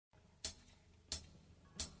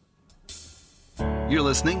You're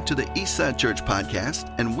listening to the Eastside Church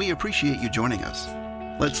Podcast, and we appreciate you joining us.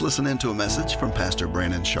 Let's listen into a message from Pastor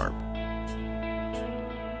Brandon Sharp.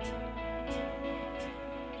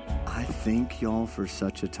 I thank y'all for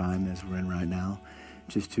such a time as we're in right now,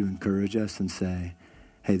 just to encourage us and say,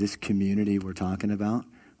 hey, this community we're talking about,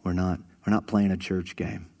 we're not playing a church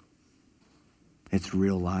game. It's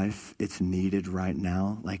real life. It's needed right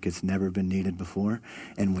now like it's never been needed before.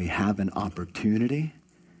 And we have an opportunity.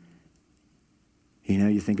 You know,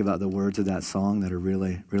 you think about the words of that song that are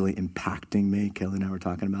really, really impacting me. Kelly and I were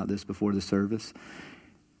talking about this before the service.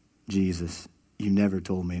 Jesus, you never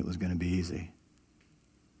told me it was going to be easy.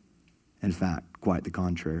 In fact, quite the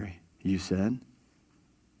contrary. You said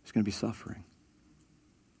it's going to be suffering.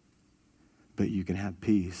 But you can have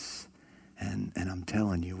peace. And I'm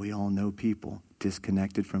telling you, we all know people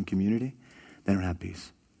disconnected from community. They don't have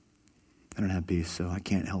peace. They don't have peace. So I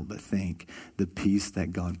can't help but think the peace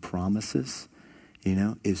that God promises, you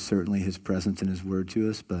know, is certainly his presence and his word to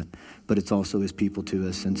us, but it's also his people to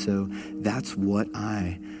us. And so that's what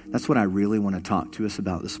I really want to talk to us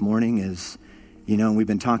about this morning is, you know, we've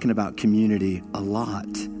been talking about community a lot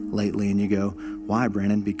lately. And you go, why,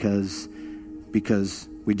 Brandon? Because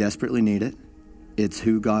we desperately need it. It's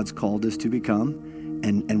who God's called us to become,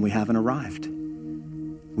 and we haven't arrived.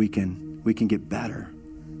 We can get better.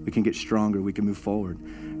 We can get stronger. We can move forward,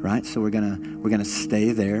 right? So we're gonna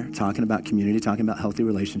stay there, talking about community, talking about healthy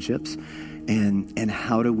relationships, and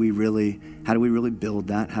how do we really build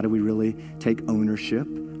that? How do we really take ownership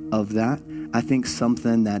of that? I think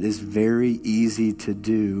something that is very easy to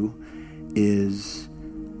do is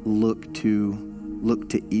look to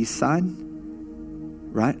Eastside.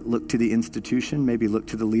 Right? Look to the institution, maybe look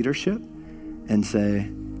to the leadership and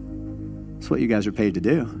say, it's what you guys are paid to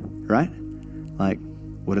do, right? Like,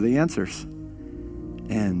 what are the answers?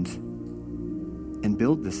 And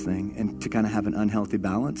build this thing and to kind of have an unhealthy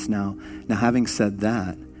balance. Now having said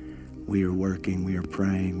that, we are working, we are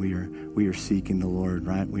praying, we are seeking the Lord,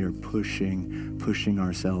 right? We are pushing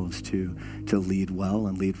ourselves to lead well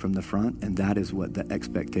and lead from the front, and that is what the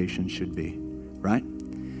expectation should be, right?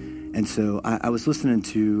 And so I was listening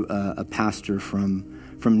to a pastor from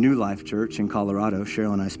New Life Church in Colorado.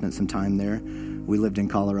 Cheryl and I spent some time there. We lived in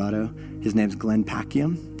Colorado. His name's Glenn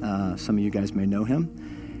Packiam. Some of you guys may know him.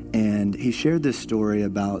 And he shared this story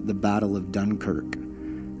about the Battle of Dunkirk,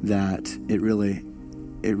 that it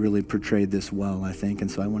really portrayed this well, I think. And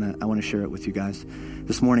so I want to share it with you guys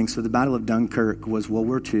this morning. So the Battle of Dunkirk was World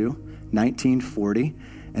War II, 1940,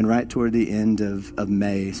 and right toward the end of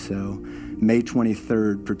May. So May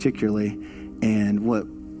 23rd particularly, and what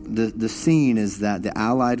the scene is that the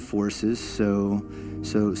Allied forces, so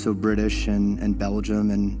British and Belgium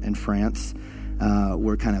and France,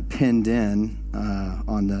 were kind of pinned in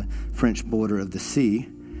on the French border of the sea,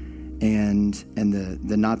 and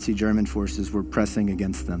the Nazi German forces were pressing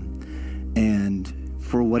against them. And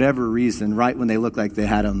for whatever reason, right when they looked like they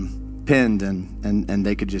had them pinned and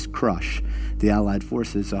they could just crush the Allied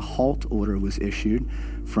forces, a halt order was issued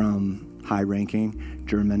from high-ranking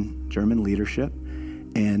German leadership,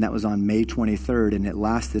 and that was on May 23rd, and it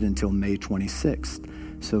lasted until May 26th,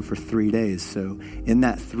 so for 3 days. So in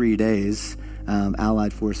that 3 days,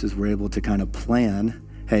 Allied forces were able to kind of plan,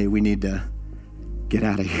 hey, we need to get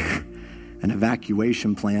out of here, an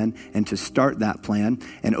evacuation plan, and to start that plan.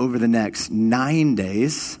 And over the next 9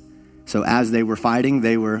 days, so as they were fighting,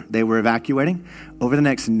 they were evacuating. Over the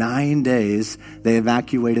next 9 days, they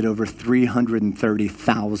evacuated over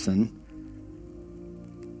 330,000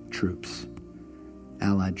 troops,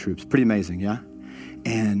 Allied troops. Pretty amazing, yeah?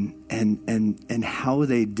 And how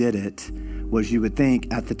they did it was, you would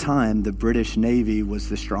think at the time the British Navy was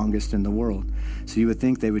the strongest in the world. So you would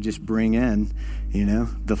think they would just bring in, you know,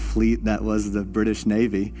 the fleet that was the British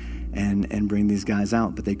Navy and bring these guys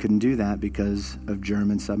out. But they couldn't do that because of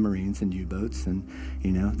German submarines and U-boats, and,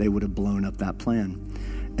 you know, they would have blown up that plan.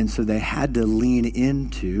 And so they had to lean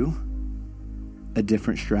into a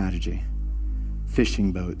different strategy.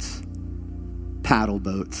 Fishing boats, paddle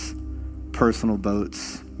boats, personal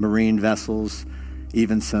boats, marine vessels,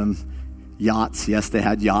 even some yachts. Yes, they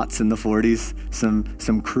had yachts in the 40s,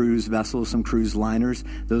 some cruise vessels, some cruise liners,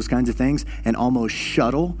 those kinds of things, and almost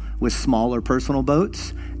shuttle with smaller personal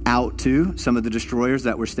boats out to some of the destroyers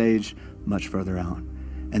that were staged much further out.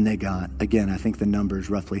 And they got, again, I think the number is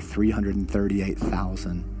roughly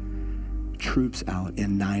 338,000 troops out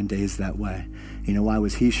in 9 days that way. You know, why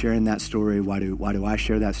was he sharing that story? Why do I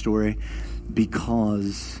share that story?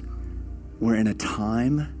 Because we're in a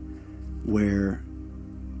time where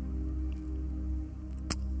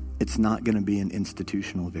it's not going to be an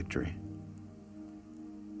institutional victory.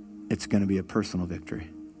 It's going to be a personal victory.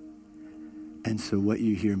 And so what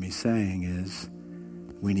you hear me saying is,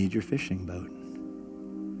 we need your fishing boat.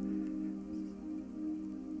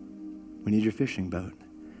 We need your fishing boat.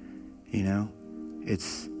 You know,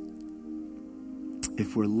 it's,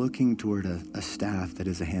 if we're looking toward a staff that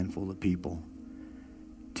is a handful of people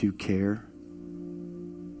to care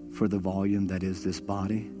for the volume that is this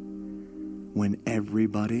body, when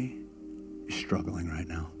everybody is struggling right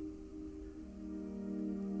now,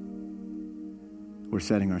 we're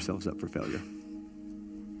setting ourselves up for failure.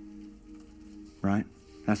 Right?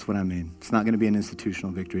 That's what I mean. It's not going to be an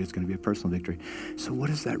institutional victory. It's going to be a personal victory. So what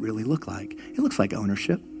does that really look like? It looks like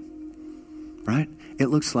ownership, right? It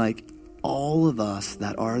looks like all of us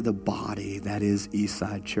that are the body that is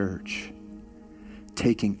Eastside Church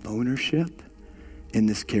taking ownership in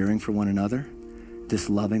this caring for one another, this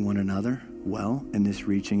loving one another well, and this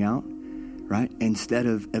reaching out, right? Instead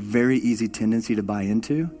of a very easy tendency to buy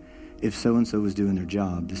into, if so-and-so was doing their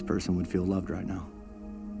job, this person would feel loved right now.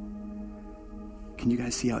 Can you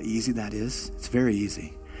guys see how easy that is? It's very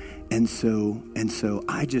easy. And so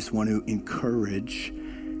I just want to encourage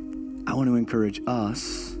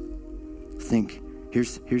us. Think,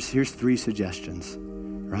 here's 3 suggestions,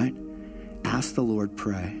 right? Ask the Lord,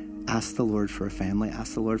 pray. Ask the Lord for a family.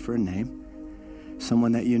 Ask the Lord for a name.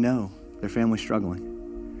 Someone that you know, their family's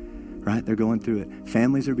struggling, right? They're going through it.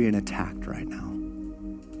 Families are being attacked right now.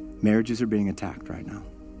 Marriages are being attacked right now.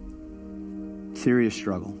 Serious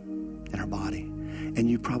struggle in our body. And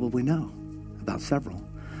you probably know about several.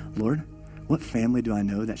 Lord, what family do I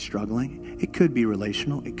know that's struggling? It could be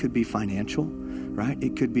relational. It could be financial, right?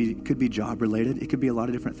 It could be job related. It could be a lot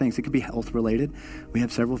of different things. It could be health related. We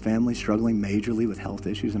have several families struggling majorly with health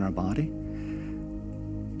issues in our body.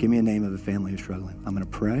 Give me a name of a family who's struggling. I'm going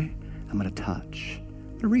to pray. I'm going to touch. I'm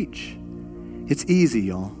going to reach. It's easy,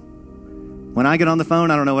 y'all. When I get on the phone,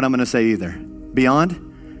 I don't know what I'm going to say either.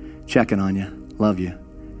 Beyond, checking on you. Love you.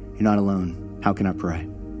 You're not alone. How can I pray?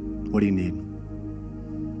 What do you need?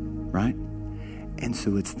 Right? And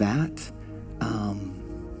so it's that.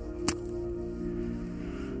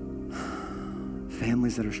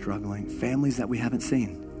 Families that are struggling, families that we haven't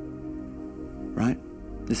seen. Right?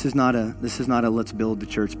 This is not a let's build the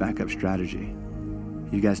church backup strategy.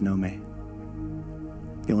 You guys know me.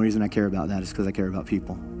 The only reason I care about that is because I care about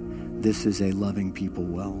people. This is a loving people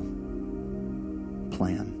well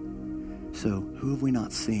plan. So who have we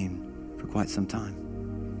not seen for quite some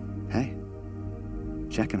time? Hey,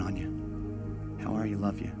 checking on you. How are you?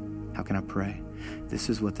 Love you. How can I pray? This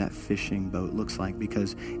is what that fishing boat looks like,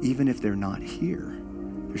 because even if they're not here,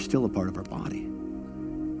 they're still a part of our body,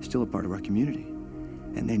 still a part of our community.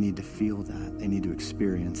 And they need to feel that. They need to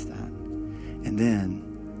experience that. And then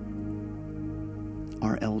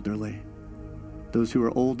our elderly, those who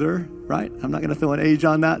are older, right? I'm not going to throw an age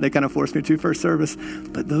on that. They kind of forced me to first service.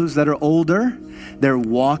 But those that are older, they're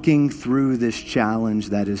walking through this challenge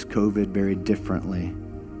that is COVID very differently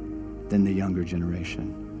than the younger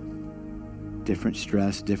generation. Different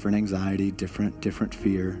stress, different anxiety, different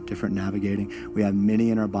fear, different navigating. We have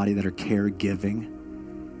many in our body that are caregiving,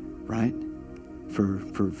 right?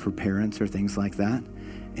 For parents or things like that.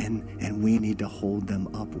 And we need to hold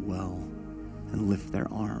them up well and lift their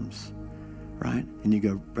arms, right? And you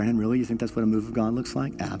go, Brandon, really? You think that's what a move of God looks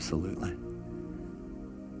like? Absolutely.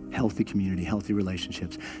 Healthy community, healthy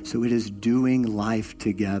relationships. So it is doing life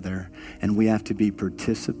together, and we have to be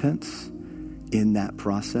participants in that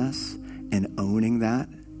process and owning that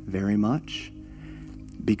very much,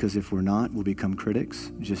 because if we're not, we'll become critics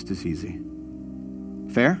just as easy.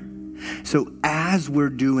 Fair? So as we're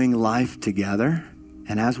doing life together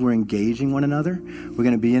and as we're engaging one another, we're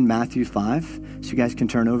going to be in Matthew 5. So you guys can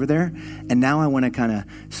turn over there. And now I want to kind of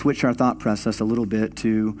switch our thought process a little bit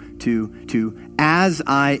to as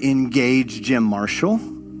I engage Jim Marshall,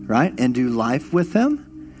 right, and do life with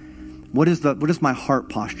him, what does my heart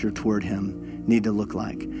posture toward him need to look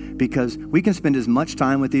like? Because we can spend as much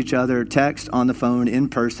time with each other, text, on the phone, in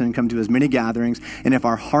person, come to as many gatherings, and if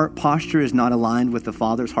our heart posture is not aligned with the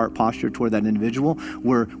Father's heart posture toward that individual,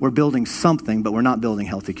 we're building something, but we're not building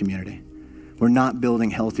healthy community. We're not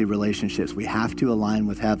building healthy relationships. We have to align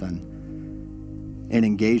with heaven in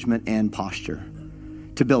engagement and posture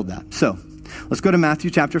to build that. So let's go to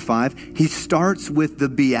Matthew chapter 5. He starts with the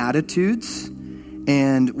Beatitudes,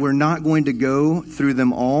 and we're not going to go through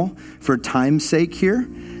them all for time's sake here.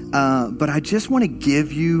 but I just want to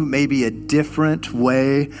give you maybe a different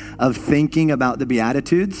way of thinking about the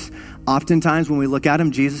Beatitudes. Oftentimes when we look at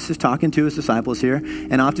them, Jesus is talking to his disciples here.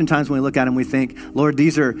 And oftentimes when we look at them, we think, Lord,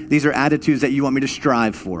 these are attitudes that you want me to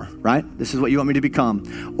strive for, right? This is what you want me to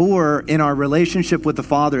become. Or in our relationship with the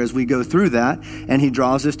Father, as we go through that, and he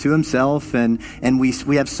draws us to himself, and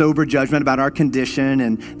we have sober judgment about our condition,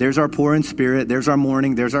 and there's our poor in spirit, there's our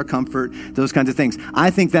mourning, there's our comfort, those kinds of things. I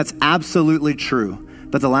think that's absolutely true.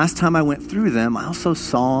 But the last time I went through them, I also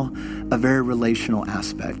saw a very relational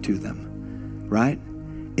aspect to them, right?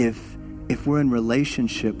 If we're in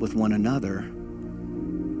relationship with one another,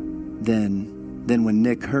 then when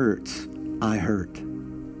Nick hurts, I hurt. Do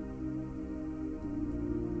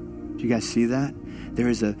you guys see that?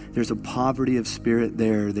 There's a poverty of spirit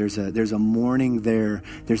there. There's a mourning there.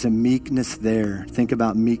 There's a meekness there. Think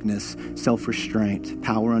about meekness, self-restraint,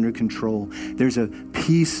 power under control. There's a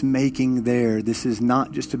peacemaking there. This is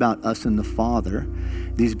not just about us and the Father.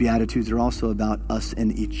 These Beatitudes are also about us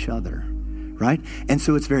and each other. Right? And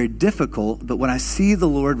so it's very difficult, but what I see the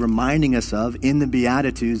Lord reminding us of in the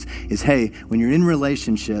Beatitudes is, hey, when you're in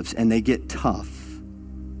relationships and they get tough,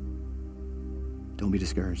 don't be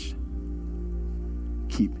discouraged.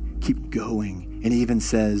 Keep going. And he even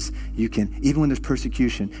says you can, even when there's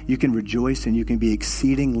persecution, you can rejoice and you can be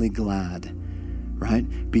exceedingly glad, right?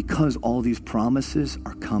 Because all these promises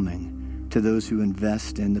are coming to those who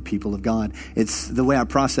invest in the people of God. It's the way I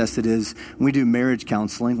process it is when we do marriage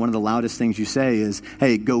counseling, one of the loudest things you say is,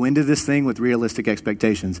 hey, go into this thing with realistic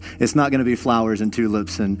expectations. It's not going to be flowers and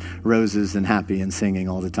tulips and roses and happy and singing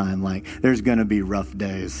all the time. Like, there's going to be rough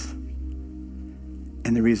days.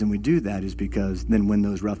 And the reason we do that is because then when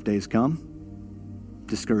those rough days come,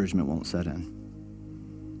 discouragement won't set in.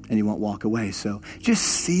 And you won't walk away. So just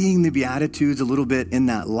seeing the Beatitudes a little bit in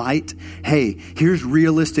that light. Hey, here's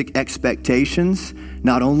realistic expectations,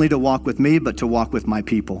 not only to walk with me, but to walk with my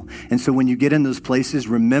people. And so when you get in those places,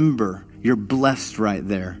 remember you're blessed right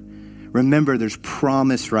there. Remember there's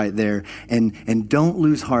promise right there. And don't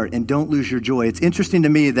lose heart and don't lose your joy. It's interesting to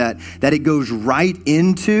me that it goes right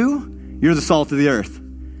into, you're the salt of the earth.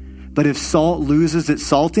 But if salt loses its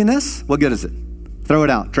saltiness, what good is it? Throw it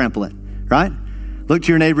out, trample it, right? Look to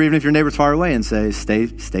your neighbor, even if your neighbor's far away, and say, stay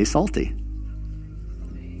salty.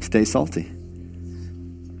 Stay salty.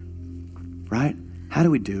 Right? How do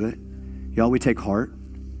we do it? Y'all, we take heart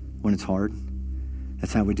when it's hard.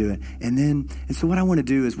 That's how we do it. And so what I want to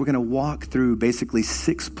do is we're going to walk through basically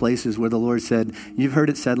 6 places where the Lord said, you've heard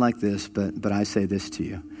it said like this, but I say this to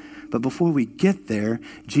you. But before we get there,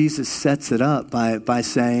 Jesus sets it up by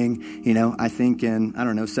saying, I think in,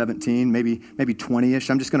 17, maybe 20-ish.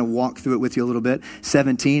 I'm just going to walk through it with you a little bit.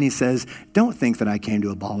 17, he says, don't think that I came to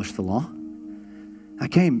abolish the law. I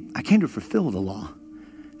came to fulfill the law.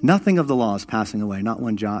 Nothing of the law is passing away, not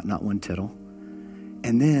one jot, not one tittle.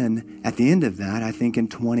 And then at the end of that, I think in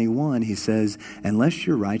 21, he says, unless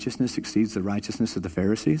your righteousness exceeds the righteousness of the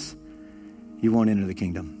Pharisees, you won't enter the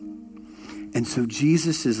kingdom. And so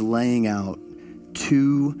Jesus is laying out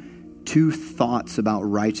two thoughts about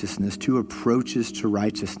righteousness, 2 approaches to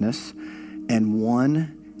righteousness. And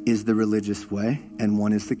one is the religious way and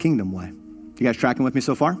one is the kingdom way. You guys tracking with me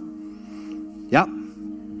so far? Yep.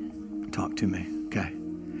 Talk to me. Okay.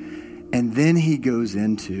 And then he goes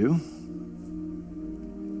into,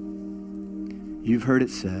 you've heard it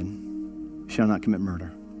said, shall not commit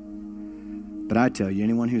murder. But I tell you,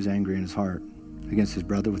 anyone who's angry in his heart against his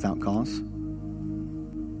brother without cause,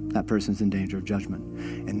 that person's in danger of judgment.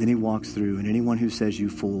 And then he walks through, and anyone who says you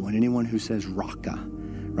fool, and anyone who says raka,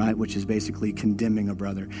 right, which is basically condemning a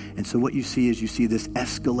brother. And so what you see is this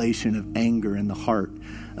escalation of anger in the heart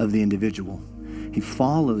of the individual. He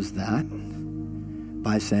follows that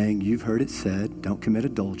by saying, you've heard it said, don't commit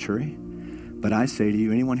adultery. But I say to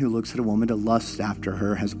you, anyone who looks at a woman to lust after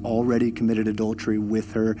her has already committed adultery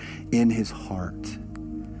with her in his heart.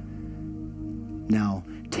 Now,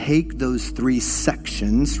 take those 3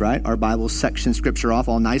 sections, right? Our Bible section scripture off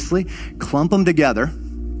all nicely, clump them together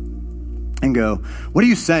and go, what are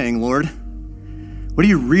you saying, Lord? What are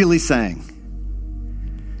you really saying?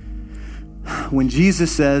 When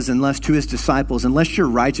Jesus says, to his disciples, unless your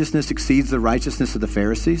righteousness exceeds the righteousness of the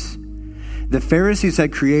Pharisees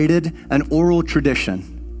had created an oral tradition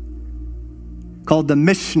called the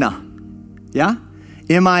Mishnah. Yeah?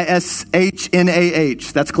 Mishnah.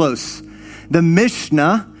 That's close. The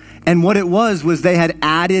Mishnah, and what it was they had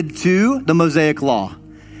added to the Mosaic Law.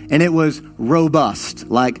 And it was robust,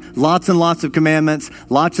 like lots and lots of commandments,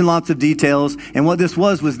 lots and lots of details. And what this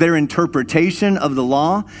was their interpretation of the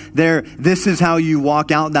law. This is how you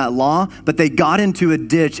walk out that law. But they got into a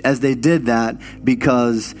ditch as they did that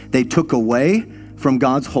because they took away from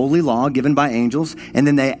God's holy law given by angels, and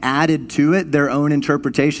then they added to it their own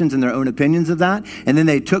interpretations and their own opinions of that, and then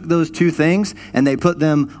they took those two things and they put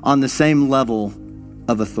them on the same level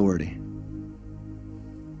of authority.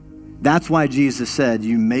 That's why Jesus said,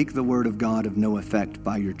 you make the word of God of no effect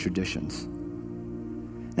by your traditions.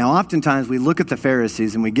 Now, oftentimes we look at the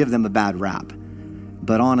Pharisees and we give them a bad rap.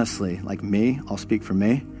 But honestly, like me, I'll speak for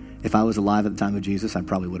me. If I was alive at the time of Jesus, I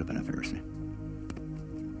probably would have been a Pharisee.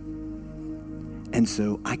 And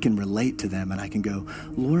so I can relate to them and I can go,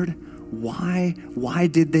 Lord, why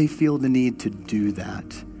did they feel the need to do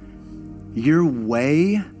that? Your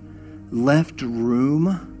way left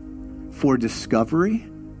room for discovery,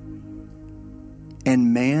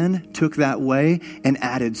 and man took that way and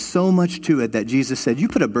added so much to it that Jesus said, you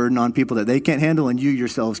put a burden on people that they can't handle, and you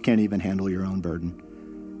yourselves can't even handle your own burden.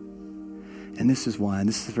 And this is why, and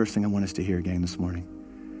this is the first thing I want us to hear, gang, this morning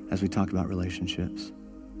as we talk about relationships.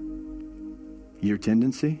 Your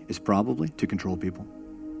tendency is probably to control people.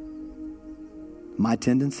 My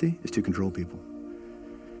tendency is to control people.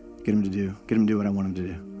 Get them to do what I want them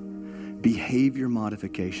to do. Behavior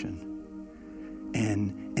modification.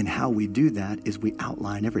 And how we do that is we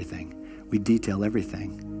outline everything. We detail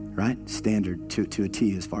everything, right? Standard to a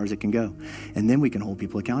T as far as it can go. And then we can hold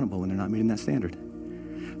people accountable when they're not meeting that standard.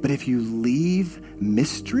 But if you leave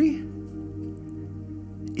mystery,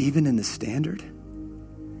 even in the standard,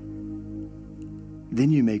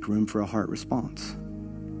 then you make room for a heart response.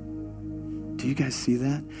 Do you guys see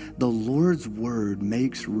that? The Lord's word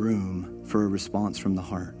makes room for a response from the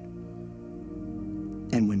heart.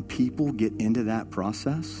 And when people get into that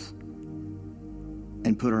process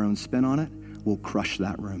and put our own spin on it, we'll crush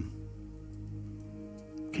that room.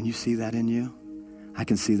 Can you see that in you? I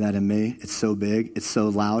can see that in me. It's so big. It's so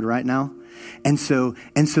loud right now. And so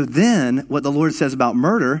then what the Lord says about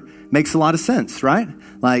murder makes a lot of sense, right?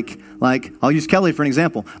 Like I'll use Kelly for an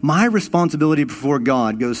example. My responsibility before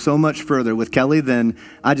God goes so much further with Kelly than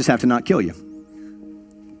I just have to not kill you.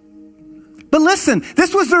 But listen,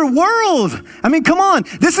 this was their world. I mean, come on.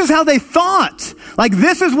 This is how they thought. Like,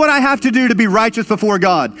 this is what I have to do to be righteous before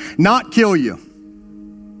God, not kill you.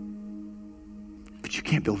 But you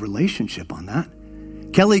can't build relationship on that.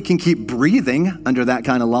 Kelly can keep breathing under that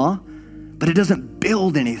kind of law, but it doesn't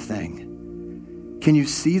build anything. Can you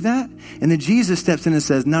see that? And then Jesus steps in and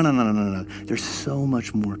says, no. There's so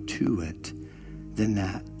much more to it than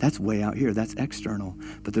that. That's way out here. That's external.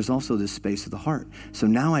 But there's also this space of the heart. So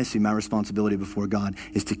now I see my responsibility before God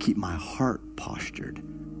is to keep my heart postured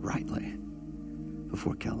rightly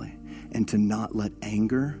before Kelly, and to not let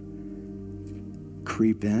anger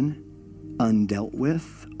creep in undealt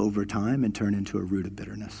with over time and turn into a root of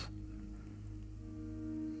bitterness.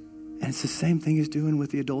 And it's the same thing as doing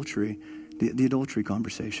with the adultery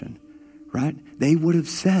conversation. Right? They would have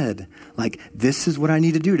said, like, this is what I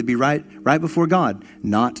need to do to be right before God,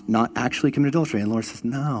 not actually commit adultery. And the Lord says,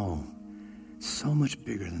 no, so much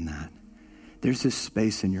bigger than that. There's this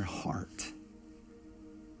space in your heart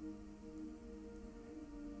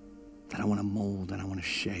that I want to mold and I want to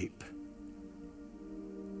shape.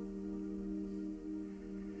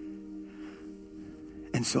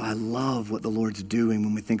 And so I love what the Lord's doing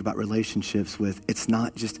when we think about relationships with, it's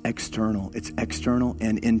not just external, it's external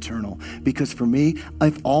and internal. Because for me,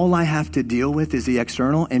 if all I have to deal with is the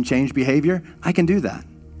external and change behavior, I can do that.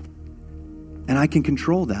 And I can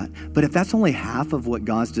control that. But if that's only half of what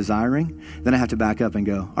God's desiring, then I have to back up and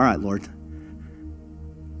go, all right, Lord.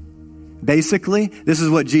 Basically, this is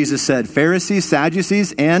what Jesus said. Pharisees,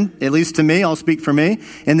 Sadducees, and at least to me, I'll speak for me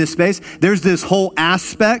in this space, there's this whole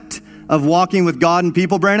aspect of walking with God and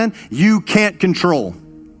people, Brandon, you can't control,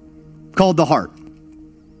 called the heart.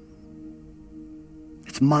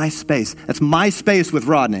 It's my space. That's my space with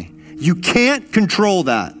Rodney. You can't control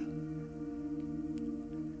that.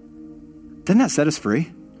 Doesn't that set us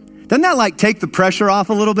free? Doesn't that like take the pressure off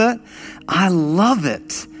a little bit? I love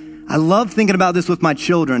it. I love thinking about this with my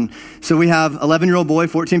children. So we have 11-year-old boy,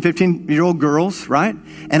 14, 15-year-old girls, right?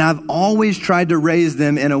 And I've always tried to raise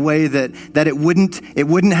them in a way that it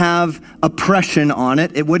wouldn't have oppression on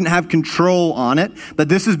it. It wouldn't have control on it. But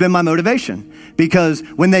this has been my motivation, because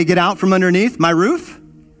when they get out from underneath my roof,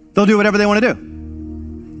 they'll do whatever they want to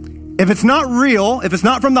do. If it's not real, if it's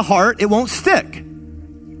not from the heart, it won't stick,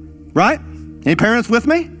 right? Any parents with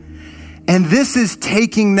me? And this is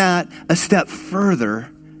taking that a step further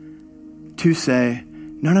to say,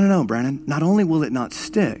 no, Brandon, not only will it not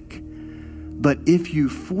stick, but if you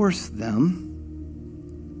force them,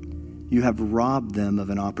 you have robbed them of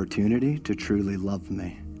an opportunity to truly love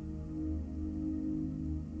me.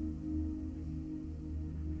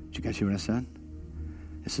 Did you guys hear what I said?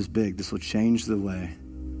 This is big. This will change the way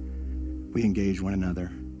we engage one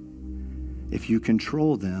another. If you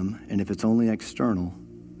control them, and if it's only external,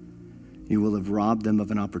 you will have robbed them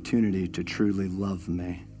of an opportunity to truly love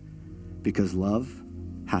me, because love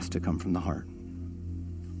has to come from the heart.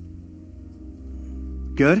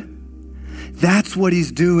 Good? That's what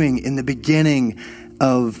he's doing in the beginning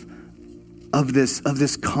of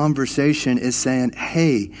this conversation, is saying,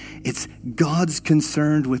 hey, it's God's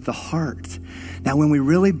concerned with the heart. Now, when we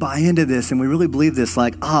really buy into this and we really believe this,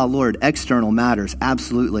 like, Lord, external matters,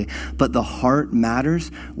 absolutely, but the heart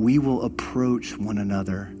matters, we will approach one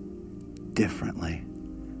another differently.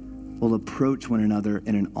 We'll approach one another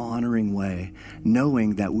in an honoring way,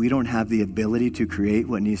 knowing that we don't have the ability to create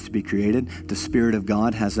what needs to be created. The Spirit of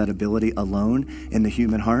God has that ability alone in the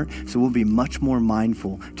human heart. So we'll be much more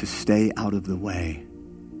mindful to stay out of the way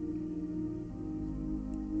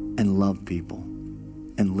and love people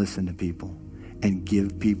and listen to people and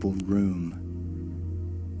give people room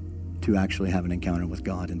to actually have an encounter with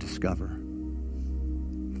God and discover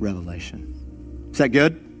revelation. Is that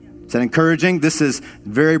good? Is that encouraging? This is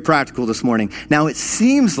very practical this morning. Now, it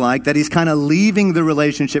seems like that he's kind of leaving the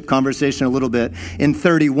relationship conversation a little bit in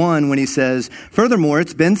 31 when he says, furthermore,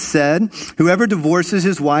 it's been said, whoever divorces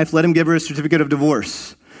his wife, let him give her a certificate of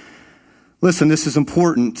divorce. Listen, this is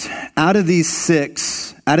important. Out of these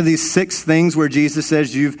six things where Jesus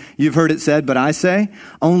says, you've heard it said, but I say,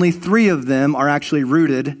 only 3 of them are actually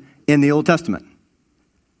rooted in the Old Testament.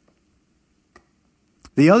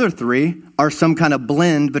 The other 3 are some kind of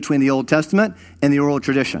blend between the Old Testament and the oral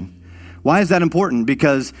tradition. Why is that important?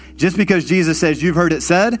 Because just because Jesus says you've heard it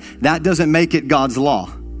said, that doesn't make it God's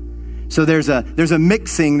law. So there's a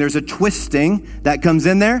mixing, there's a twisting that comes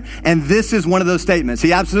in there. And this is one of those statements.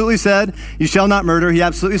 He absolutely said, you shall not murder. He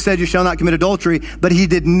absolutely said, you shall not commit adultery. But he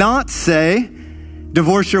did not say,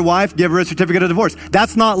 divorce your wife, give her a certificate of divorce.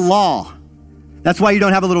 That's not law. That's why you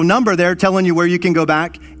don't have a little number there telling you where you can go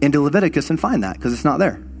back into Leviticus and find that, because it's not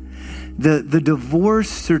there. The divorce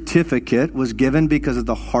certificate was given because of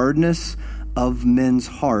the hardness of men's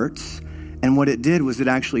hearts. And what it did was it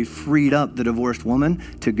actually freed up the divorced woman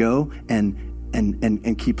to go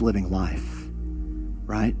and keep living life,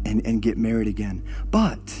 right? And get married again.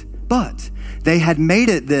 But they had made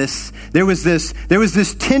it this, there was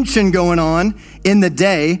this tension going on in the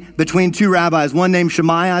day between 2 rabbis, one named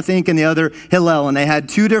Shammai, I think, and the other Hillel. And they had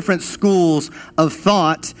 2 different schools of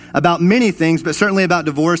thought about many things, but certainly about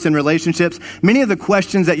divorce and relationships. Many of the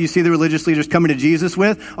questions that you see the religious leaders coming to Jesus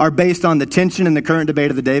with are based on the tension in the current debate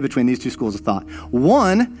of the day between these 2 schools of thought.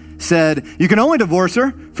 One said, you can only divorce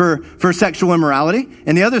her for sexual immorality.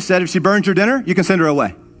 And the other said, if she burns your dinner, you can send her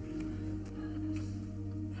away.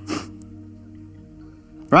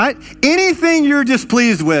 Right? Anything you're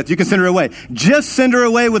displeased with, you can send her away. Just send her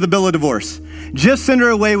away with a bill of divorce. Just send her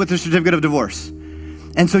away with a certificate of divorce.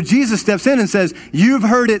 And so Jesus steps in and says, you've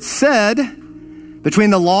heard it said,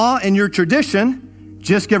 between the law and your tradition,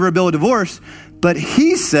 just give her a bill of divorce. But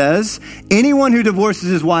he says, anyone who divorces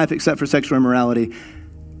his wife except for sexual immorality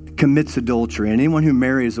commits adultery. And anyone who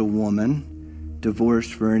marries a woman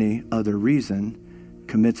divorced for any other reason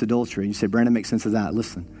commits adultery. You say, Brandon, makes sense of that.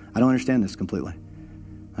 Listen, I don't understand this completely.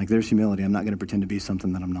 Like, there's humility. I'm not going to pretend to be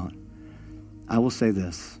something that I'm not. I will say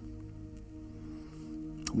this.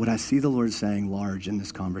 What I see the Lord saying large in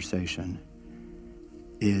this conversation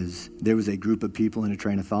is there was a group of people in a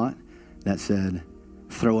train of thought that said,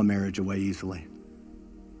 throw a marriage away easily.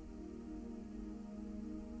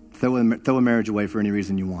 Throw a marriage away for any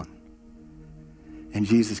reason you want. And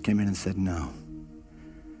Jesus came in and said, no,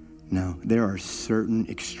 there are certain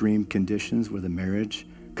extreme conditions where the marriage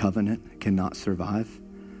covenant cannot survive.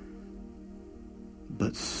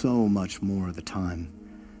 But so much more of the time,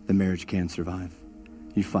 the marriage can survive.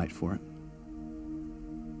 You fight for it,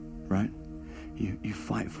 right? You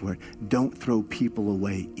fight for it. Don't throw people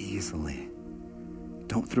away easily.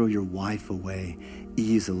 Don't throw your wife away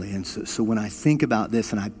easily. And so when I think about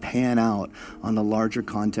this and I pan out on the larger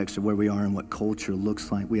context of where we are and what culture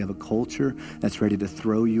looks like, we have a culture that's ready to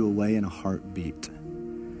throw you away in a heartbeat.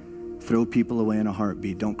 Throw people away in a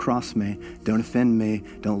heartbeat. Don't cross me. Don't offend me.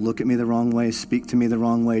 Don't look at me the wrong way. Speak to me the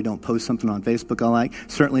wrong way. Don't post something on Facebook I like.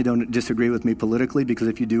 Certainly don't disagree with me politically, because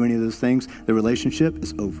if you do any of those things, the relationship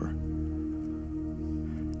is over.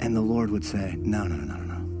 And the Lord would say, no.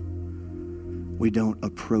 We don't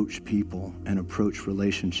approach people and approach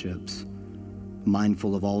relationships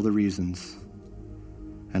mindful of all the reasons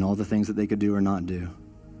and all the things that they could do or not do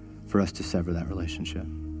for us to sever that relationship.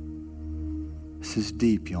 This is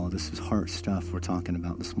deep, y'all. This is heart stuff we're talking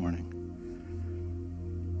about this morning.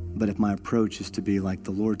 But if my approach is to be like the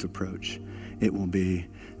Lord's approach, it will be,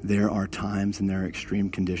 there are times and there are extreme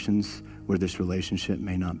conditions where this relationship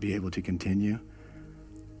may not be able to continue,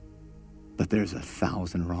 but there's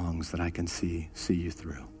 1,000 wrongs that I can see you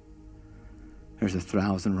through. There's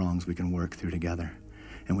 1,000 wrongs we can work through together,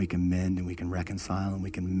 and we can mend and we can reconcile and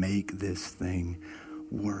we can make this thing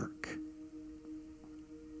work.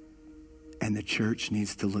 And the church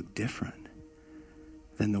needs to look different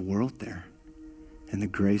than the world there. And the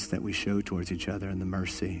grace that we show towards each other and the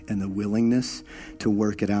mercy and the willingness to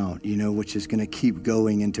work it out, which is going to keep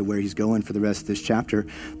going into where he's going for the rest of this chapter.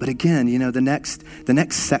 But again, the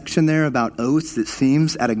next section there about oaths, it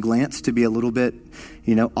seems at a glance to be a little bit,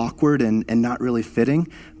 awkward and not really fitting.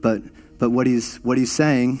 But what he's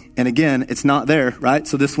saying, and again, it's not there, right?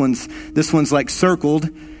 So this one's like circled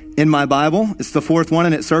in my Bible. It's the fourth one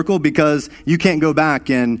and it's circled because you can't go back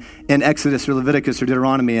in Exodus or Leviticus or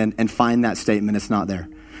Deuteronomy and find that statement. It's not there.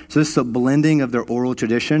 So this is a blending of their oral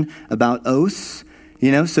tradition about oaths.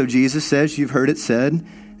 So Jesus says, you've heard it said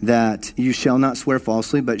that you shall not swear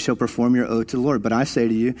falsely, but shall perform your oath to the Lord. But I say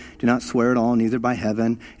to you, do not swear at all, neither by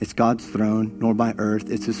heaven, it's God's throne, nor by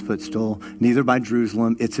earth, it's his footstool, neither by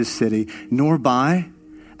Jerusalem, it's his city, nor by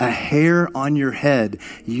a hair on your head.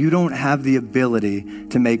 You don't have the ability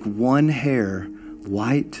to make one hair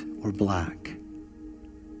white or black.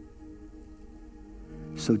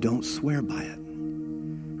 So don't swear by it,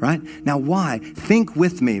 right? Now, why? Think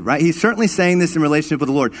with me, right? He's certainly saying this in relationship with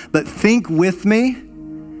the Lord, but think with me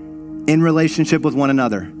in relationship with one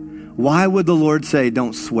another. Why would the Lord say,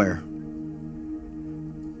 don't swear?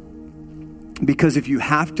 Because if you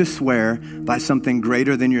have to swear by something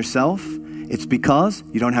greater than yourself, it's because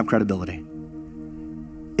you don't have credibility.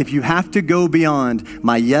 If you have to go beyond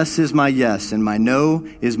my yes is my yes and my no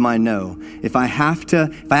is my no, if I have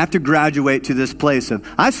to graduate to this place of,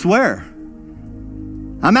 I swear,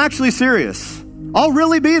 I'm actually serious, I'll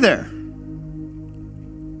really be there,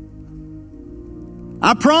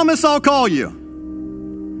 I promise I'll call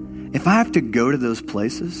you. If I have to go to those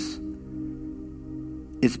places,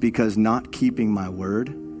 it's because not keeping my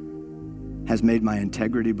word has made my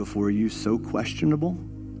integrity before you so questionable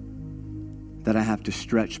that I have to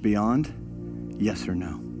stretch beyond yes or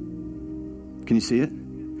no. Can you see it?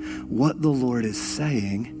 What the Lord is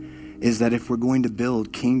saying is that if we're going to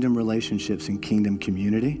build kingdom relationships and kingdom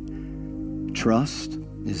community, trust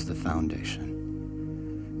is the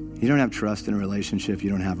foundation. You don't have trust in a relationship, you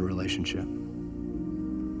don't have a relationship.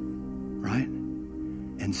 Right?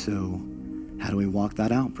 And so, how do we walk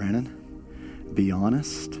that out, Brandon? Be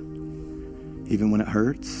honest. Even when it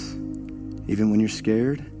hurts, even when you're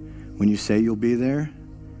scared, when you say you'll be there,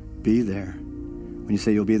 be there. When you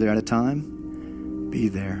say you'll be there at a time, be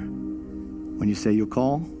there. When you say you'll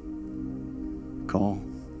call, call.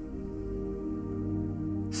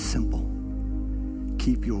 Simple.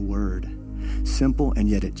 Keep your word. Simple, and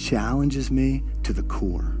yet it challenges me to the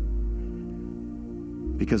core.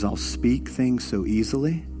 Because I'll speak things so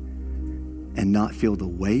easily and not feel the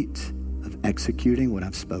weight of executing what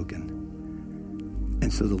I've spoken.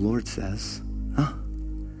 And so the Lord says,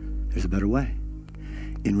 there's a better way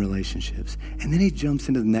in relationships. And then he jumps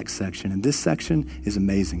into the next section. And this section is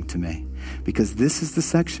amazing to me because this is the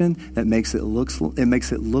section that makes it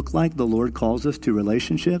look like the Lord calls us to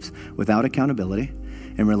relationships without accountability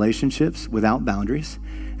and relationships without boundaries.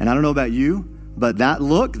 And I don't know about you, but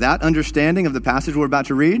that understanding of the passage we're about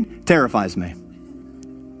to read terrifies me.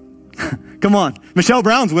 Come on, Michelle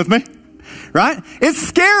Brown's with me. Right? It's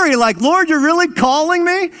scary. Like, Lord, you're really calling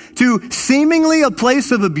me to seemingly a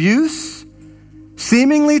place of abuse,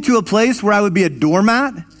 seemingly to a place where I would be a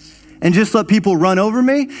doormat and just let people run over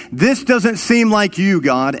me. This doesn't seem like you,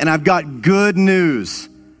 God, and I've got good news.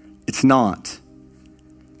 It's not.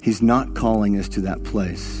 He's not calling us to that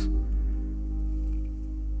place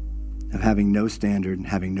of having no standard,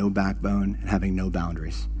 having no backbone, and having no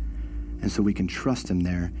boundaries. And so we can trust him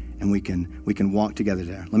there, and we can walk together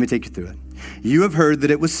there. Let me take you through it. You have heard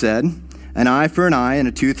that it was said, an eye for an eye and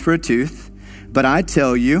a tooth for a tooth. But I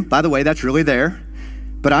tell you, by the way, that's really there.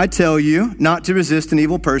 But I tell you not to resist an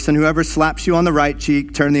evil person. Whoever slaps you on the right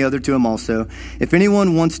cheek, turn the other to him also. If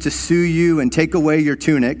anyone wants to sue you and take away your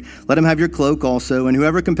tunic, let him have your cloak also. And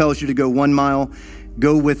whoever compels you to go 1 mile,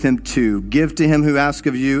 go with him 2. Give to him who asks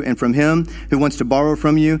of you, and from him who wants to borrow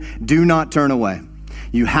from you, do not turn away.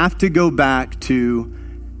 You have to go back to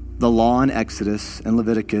the law in Exodus and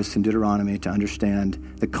Leviticus and Deuteronomy to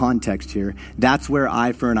understand the context here. That's where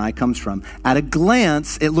eye for an eye comes from. At a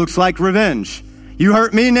glance, it looks like revenge. You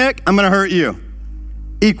hurt me, Nick, I'm going to hurt you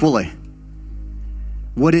equally.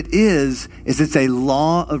 What it is it's a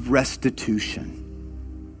law of restitution.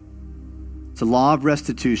 It's a law of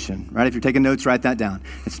restitution, right? If you're taking notes, write that down.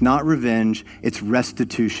 It's not revenge, it's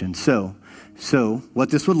restitution. So So what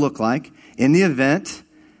this would look like in the event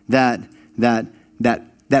that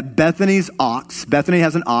Bethany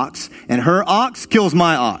has an ox, and her ox kills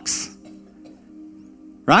my ox,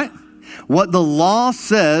 right? What the law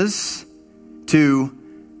says to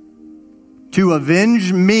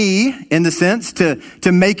avenge me, in the sense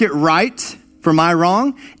to make it right for my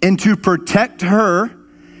wrong and to protect her,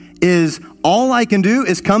 is all I can do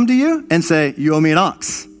is come to you and say, you owe me an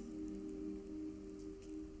ox.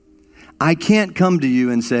 I can't come to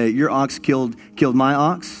you and say, your ox killed my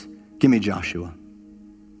ox. Give me Joshua.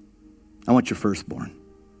 I want your firstborn.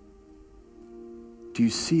 Do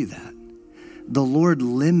you see that? The Lord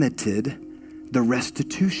limited the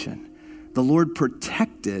restitution. The Lord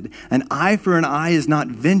protected. An eye for an eye is not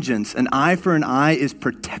vengeance. An eye for an eye is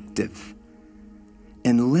protective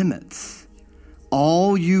and limits.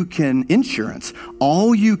 All you can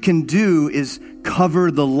do is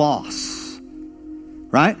cover the loss.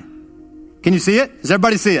 Right? Can you see it? Does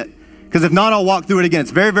everybody see it? Because if not, I'll walk through it again.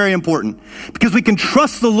 It's very, very important. Because we can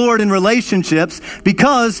trust the Lord in relationships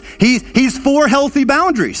because He's for healthy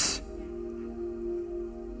boundaries.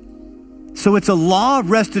 So it's a law of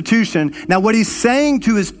restitution. Now, what He's saying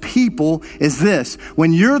to His people is this.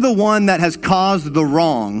 When you're the one that has caused the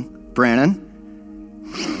wrong, Brandon,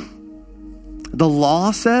 the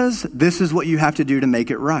law says this is what you have to do to make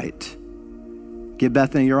it right. Give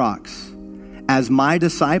Bethany your ox. As my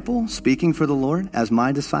disciple, speaking for the Lord, as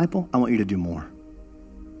my disciple, I want you to do more.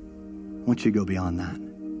 I want you to go beyond that.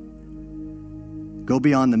 Go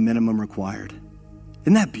beyond the minimum required.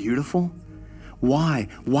 Isn't that beautiful? Why?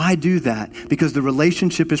 Why do that? Because the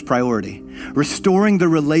relationship is priority. Restoring the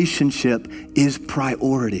relationship is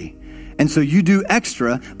priority. And so you do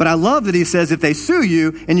extra, but I love that He says if they sue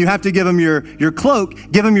you and you have to give them your cloak,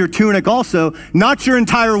 give them your tunic also, not your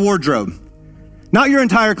entire wardrobe, not your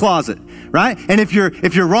entire closet, right? And if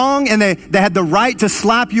you're wrong and they had the right to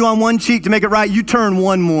slap you on one cheek to make it right, you turn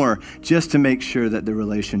one more just to make sure that the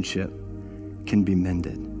relationship can be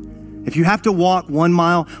mended. If you have to walk 1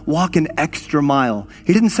 mile, walk an extra mile.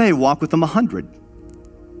 He didn't say walk with them 100.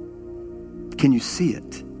 Can you see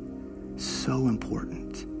it? So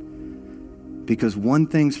important. Because one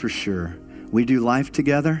thing's for sure, we do life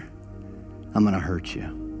together, I'm going to hurt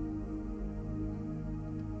you.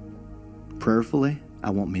 Prayerfully, I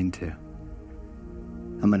won't mean to.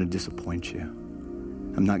 I'm going to disappoint you.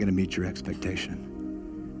 I'm not going to meet your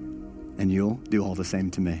expectation. And you'll do all the same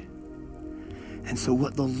to me. And so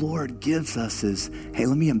what the Lord gives us is, hey,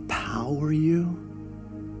 let me empower you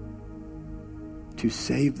to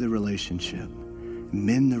save the relationship,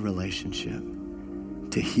 mend the relationship,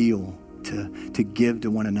 to heal, to give to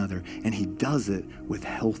one another. And He does it with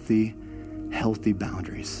healthy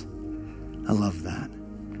boundaries. I love that.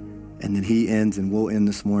 And then He ends, and we'll end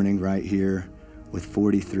this morning right here with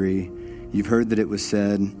 43. You've heard that it was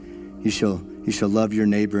said, you shall love your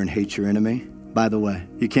neighbor and hate your enemy. By the way,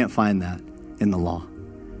 you can't find that in the law.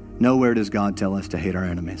 Nowhere does God tell us to hate our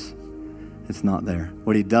enemies. It's not there.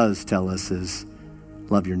 What He does tell us is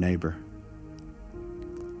love your neighbor.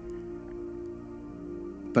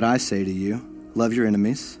 But I say to you, love your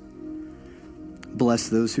enemies, bless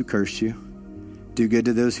those who curse you, do good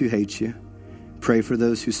to those who hate you, pray for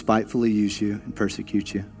those who spitefully use you and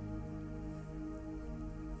persecute you.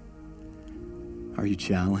 Are you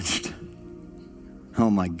challenged? Oh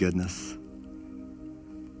my goodness.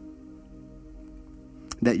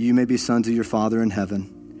 That you may be sons of your Father in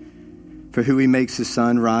heaven. For he makes his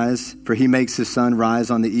sun rise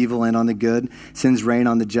on the evil and on the good, sends rain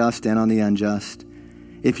on the just and on the unjust.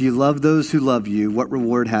 If you love those who love you, what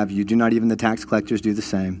reward have you? Do not even the tax collectors do the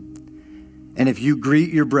same? And if you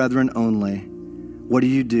greet your brethren only, what do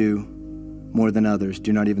you do more than others?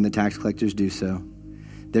 Do not even the tax collectors do so?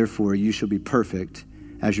 Therefore, you shall be perfect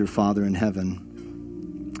as your Father in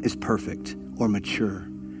heaven is perfect, or mature.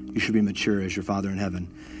 You should be mature as your Father in heaven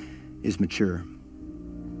is mature.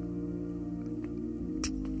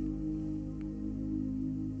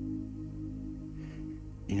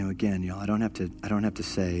 You know, again, y'all, I don't have to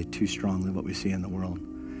say too strongly what we see in the world.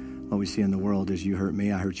 What we see in the world is you hurt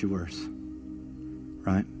me, I hurt you worse.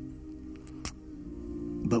 Right?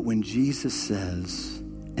 But when Jesus says,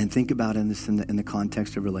 and think about in the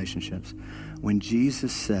context of relationships, when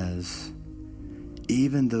Jesus says,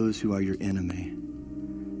 even those who are your enemy,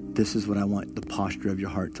 this is what I want the posture of your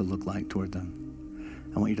heart to look like toward them.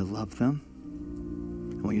 I want you to love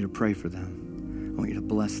them. I want you to pray for them. I want you to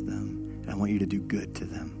bless them. And I want you to do good to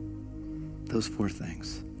them. Those 4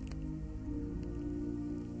 things.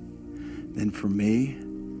 Then for me,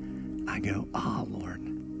 I go, Lord,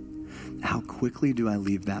 how quickly do I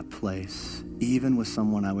leave that place, even with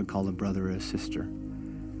someone I would call a brother or a sister,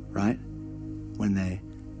 right? when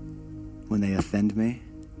they offend me,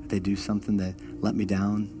 they do something that let me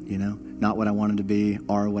down, not what I wanted to be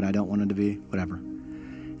or what I don't want it to be, whatever.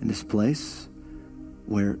 In this place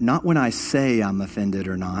where, not when I say I'm offended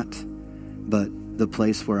or not, but the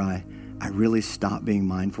place where I really stop being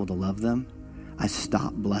mindful to love them, I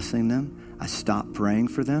stop blessing them, I stop praying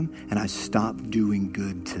for them, and I stop doing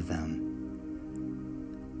good to them.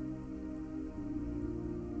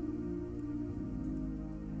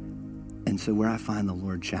 And so where I find the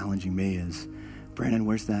Lord challenging me is, Brandon,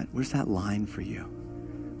 where's that line for you?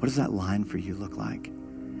 What does that line for you look like?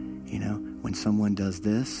 When someone does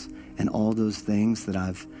this and all those things that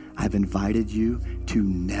I've invited you to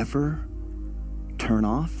never turn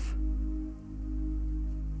off,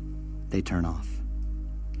 they turn off.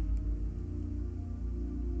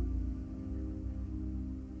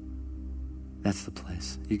 That's the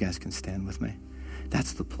place. You guys can stand with me.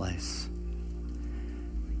 That's the place.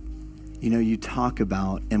 You talk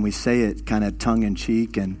about, and we say it kind of tongue in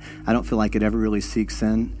cheek, and I don't feel like it ever really seeks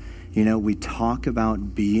in. We talk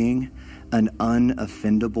about being an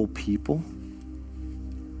unoffendable people.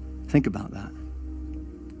 Think about that.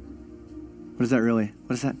 What does that really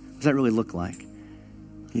look like?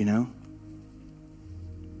 And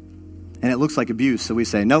it looks like abuse, so we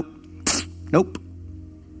say, nope.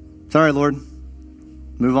 Sorry, Lord.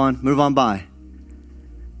 Move on by.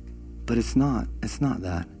 But it's not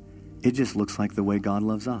that. It just looks like the way God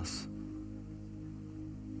loves us.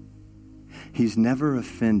 He's never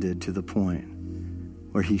offended to the point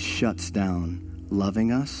where he shuts down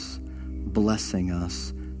loving us, blessing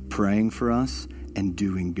us, praying for us, and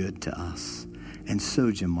doing good to us. And so,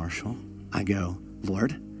 Jim Marshall, I go,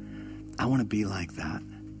 Lord, I want to be like that.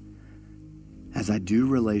 As I do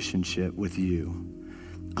relationship with you,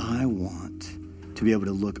 I want to be able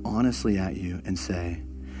to look honestly at you and say,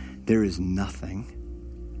 there is nothing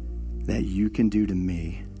that you can do to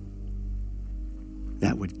me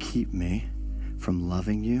that would keep me from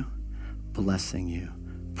loving you, blessing you,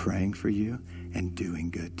 praying for you, and doing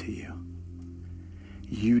good to you.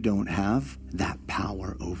 You don't have that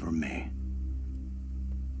power over me.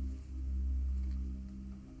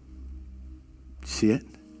 See it?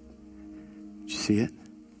 Did you see it?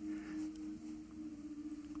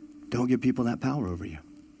 Don't give people that power over you.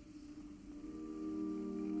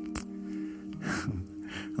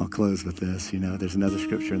 I'll close with this. There's another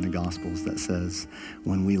scripture in the Gospels that says,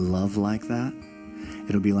 when we love like that,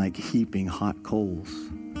 it'll be like heaping hot coals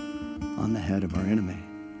on the head of our enemy.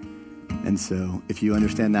 And so if you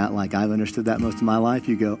understand that like I've understood that most of my life,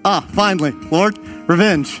 you go, finally, Lord,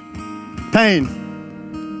 revenge,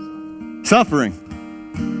 pain, suffering.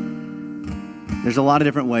 There's a lot of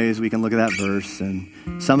different ways we can look at that verse, and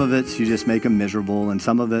some of it's you just make them miserable, and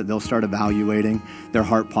some of it they'll start evaluating their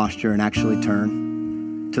heart posture and actually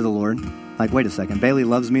turn to the Lord. Like, wait a second, Bailey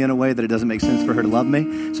loves me in a way that it doesn't make sense for her to love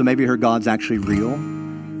me, so maybe her God's actually real,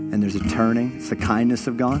 and there's a turning. It's the kindness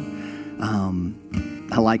of God.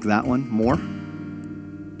 I like that one more,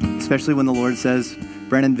 especially when the Lord says,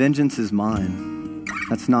 Brandon, vengeance is mine.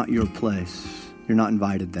 That's not your place. You're not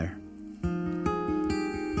invited there.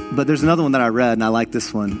 But there's another one that I read, and I like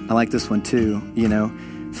this one. I like this one too.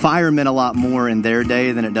 Fire meant a lot more in their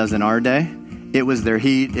day than it does in our day. It was their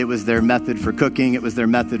heat. It was their method for cooking. It was their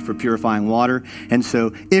method for purifying water. And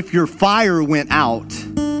so if your fire went out,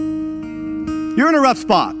 you're in a rough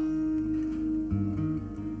spot.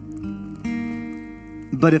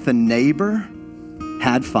 But if a neighbor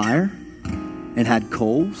had fire and had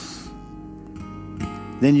coals,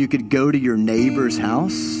 then you could go to your neighbor's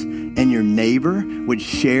house and your neighbor would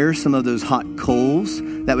share some of those hot coals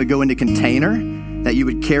that would go into a container that you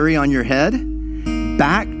would carry on your head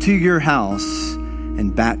back to your house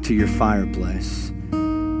and back to your fireplace,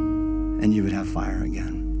 and you would have fire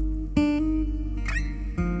again.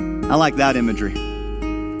 I like that imagery.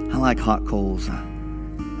 I like hot coals.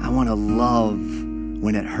 I want to love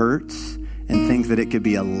when it hurts and think that it could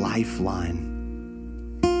be a lifeline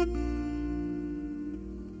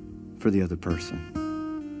for the other person.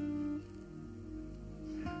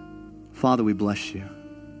 Father, we bless you.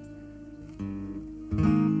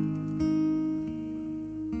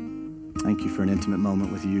 Thank you for an intimate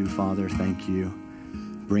moment with you, Father. Thank you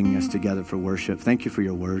bringing us together for worship. Thank you for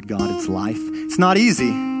your word, God. It's life. It's not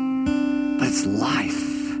easy, but it's life.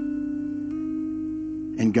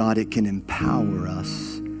 And God, it can empower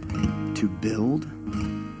us to build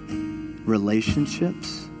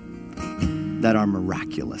relationships that are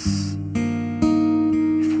miraculous.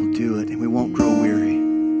 If we'll do it and we won't grow weary,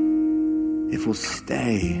 if we'll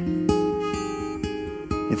stay,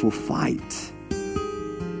 if we'll fight,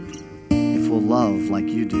 if we'll love like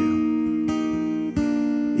you do,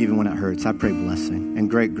 even when it hurts. I pray blessing and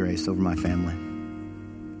great grace over my family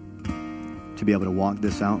to be able to walk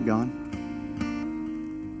this out, God,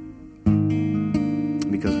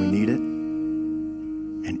 because we need it,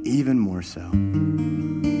 and even more so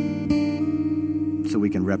we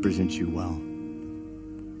can represent you well,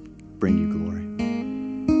 bring you glory.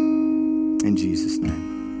 In Jesus'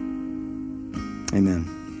 name,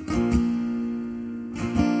 amen.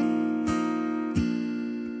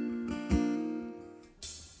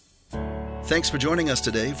 Thanks for joining us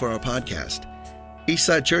today for our podcast.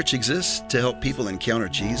 Eastside Church exists to help people encounter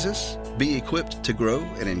Jesus, be equipped to grow,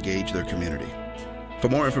 and engage their community. For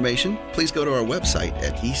more information, please go to our website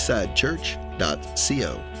at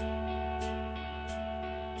eastsidechurch.co.